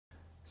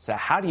So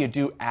how do you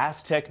do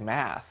Aztec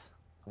math?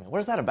 What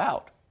is that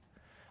about?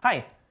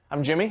 Hi,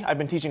 I'm Jimmy. I've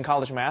been teaching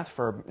college math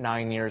for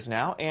 9 years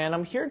now, and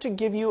I'm here to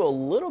give you a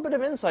little bit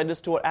of insight as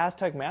to what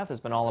Aztec math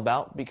has been all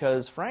about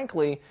because,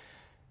 frankly,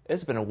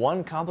 it's been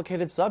one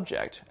complicated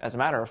subject. As a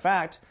matter of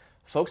fact,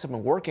 folks have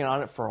been working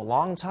on it for a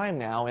long time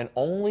now, and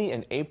only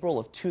in April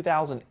of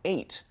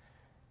 2008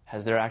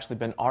 has there actually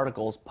been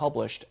articles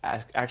published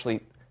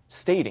actually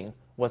stating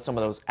what some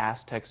of those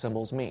Aztec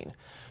symbols mean.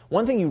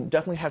 One thing you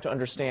definitely have to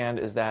understand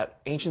is that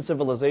ancient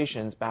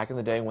civilizations back in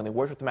the day, when they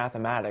worked with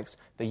mathematics,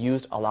 they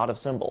used a lot of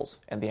symbols,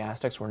 and the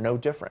Aztecs were no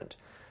different.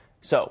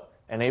 So,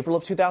 in April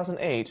of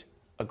 2008,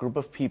 a group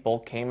of people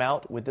came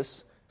out with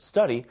this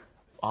study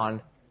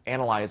on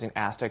analyzing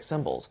Aztec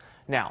symbols.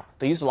 Now,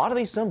 they used a lot of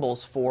these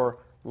symbols for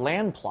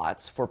land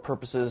plots for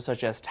purposes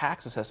such as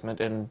tax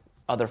assessment and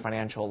other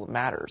financial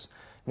matters.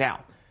 Now,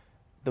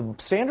 the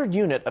standard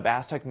unit of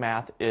Aztec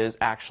math is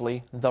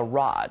actually the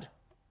rod,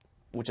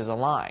 which is a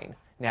line.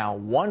 Now,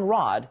 one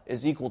rod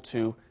is equal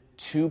to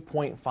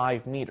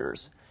 2.5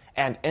 meters.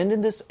 And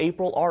in this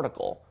April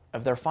article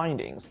of their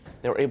findings,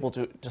 they were able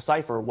to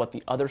decipher what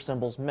the other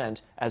symbols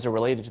meant as it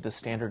related to the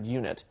standard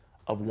unit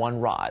of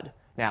one rod.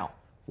 Now,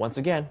 once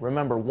again,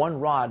 remember, one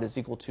rod is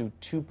equal to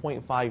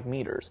 2.5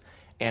 meters.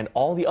 And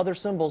all the other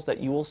symbols that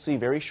you will see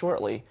very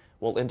shortly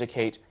will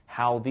indicate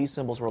how these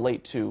symbols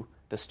relate to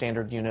the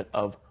standard unit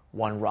of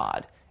one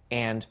rod.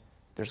 And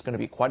there's going to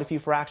be quite a few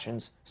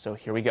fractions, so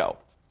here we go.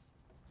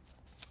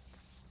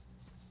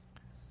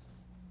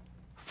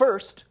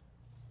 First,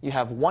 you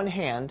have one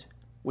hand,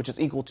 which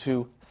is equal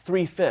to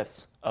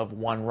 3/5 of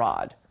one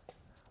rod.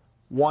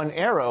 One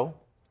arrow,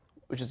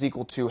 which is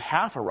equal to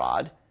half a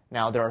rod.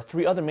 Now, there are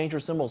three other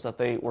major symbols that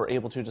they were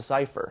able to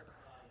decipher.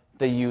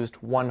 They used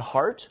one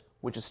heart,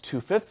 which is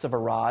 2/5 of a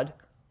rod,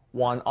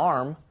 one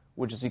arm,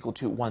 which is equal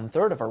to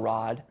 1/3 of a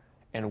rod,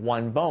 and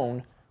one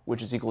bone,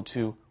 which is equal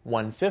to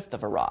 1/5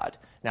 of a rod.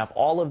 Now, if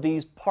all of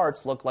these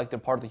parts look like they're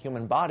part of the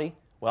human body,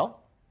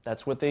 well,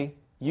 that's what they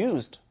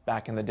used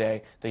back in the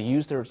day. They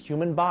used their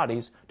human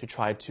bodies to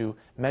try to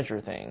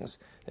measure things.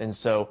 And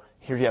so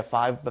here you have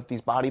 5 of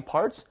these body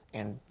parts,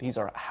 and these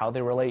are how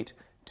they relate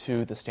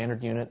to the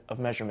standard unit of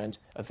measurement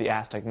of the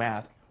Aztec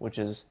math, which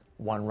is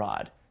one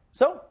rod.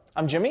 So,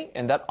 I'm Jimmy,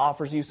 and that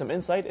offers you some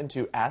insight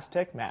into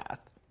Aztec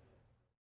math.